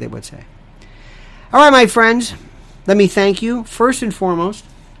precisely what they would say. All right, my friends, let me thank you. First and foremost,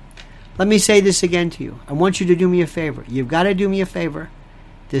 let me say this again to you. I want you to do me a favor. You've got to do me a favor.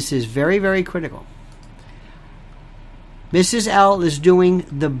 This is very, very critical. Mrs. L is doing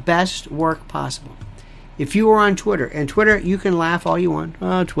the best work possible. If you are on Twitter, and Twitter, you can laugh all you want.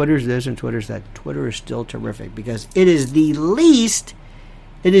 Oh, Twitter's this and Twitter's that. Twitter is still terrific because it is the least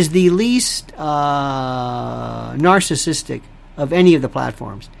narcissistic of any of the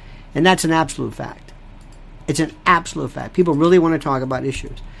platforms. And that's an absolute fact. It's an absolute fact. People really want to talk about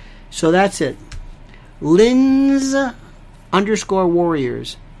issues. So that's it.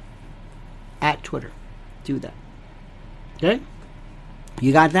 Lins_warriors at Twitter. Do that. Okay?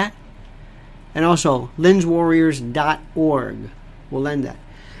 You got that? And also, linswarriors.org. We'll end that.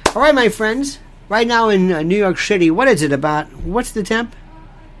 All right, my friends. Right now in New York City, what is it about? What's the temp?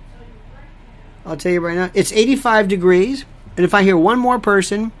 I'll tell you right now. It's 85 degrees. And if I hear one more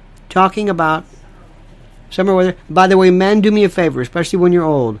person talking about summer weather, by the way, men, do me a favor, especially when you're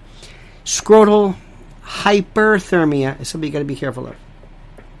old. Scrotal hyperthermia is something you got to be careful of.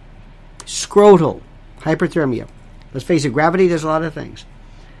 Scrotal hyperthermia. Let's face it, gravity does a lot of things.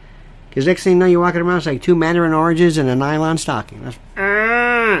 Because next thing you know, you're walking around, it's like 2 mandarin oranges and a nylon stocking. That's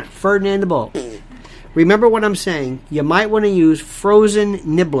Ferdinand the Bull. Remember what I'm saying. You might want to use frozen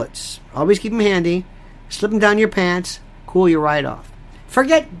niblets. Always keep them handy. Slip them down your pants. Cool you right off.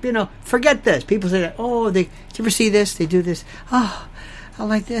 Forget this. People say that, did you ever see this? They do this. Oh, I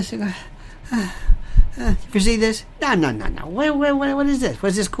like this. They go, you ever see this? No. What is this?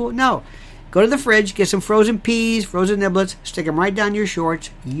 Was this cool? No. Go to the fridge, get some frozen peas, frozen niblets, stick them right down your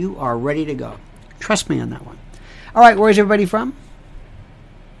shorts. You are ready to go. Trust me on that one. All right, where's everybody from?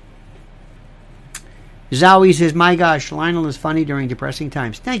 Zowie says, my gosh, Lionel is funny during depressing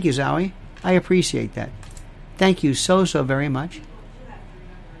times. Thank you, Zowie. I appreciate that. Thank you so very much.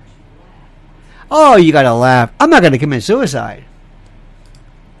 Oh, you got to laugh. I'm not going to commit suicide.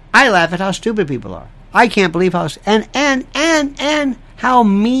 I laugh at how stupid people are. I can't believe how... And how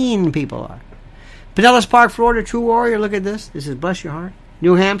mean people are. Pinellas Park, Florida, True Warrior. Look at this. This is Bless Your Heart.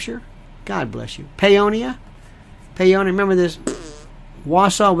 New Hampshire. God bless you. Paonia. Remember this?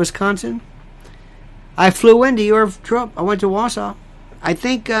 Wausau, Wisconsin. I flew into your trip. I went to Wausau. I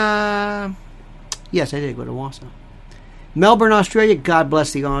think... yes, I did go to Wausau. Melbourne, Australia. God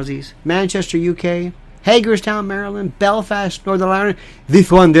bless the Aussies. Manchester, UK. Hagerstown, Maryland. Belfast, Northern Ireland. This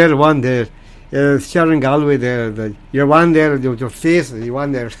one there. Sharon Galway there. You're one there. Your face. You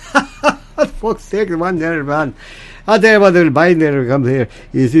one there. Fuck's sake, the one there, man. I tell you what, they'll buy there. Come here.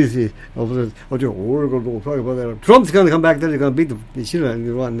 Trump's going to come back there. They're going to beat the shit out of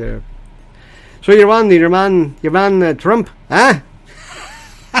the one there. So your man Trump, huh?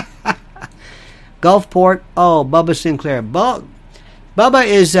 Gulfport. Oh, Bubba Sinclair. Bubba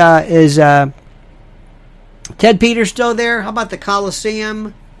is Ted Peters still there? How about the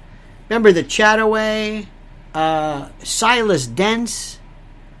Coliseum? Remember the Chataway, Silas Dents,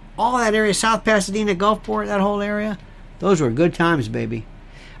 all that area, South Pasadena, Gulfport, that whole area. Those were good times, baby.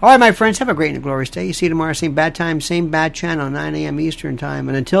 All right, my friends, have a great and glorious day. You see you tomorrow, same bad time, same bad channel, 9 a.m. Eastern time.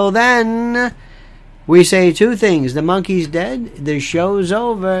 And until then, we say 2 things. The monkey's dead, the show's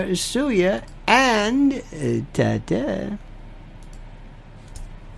over, sue ya, and ta-ta.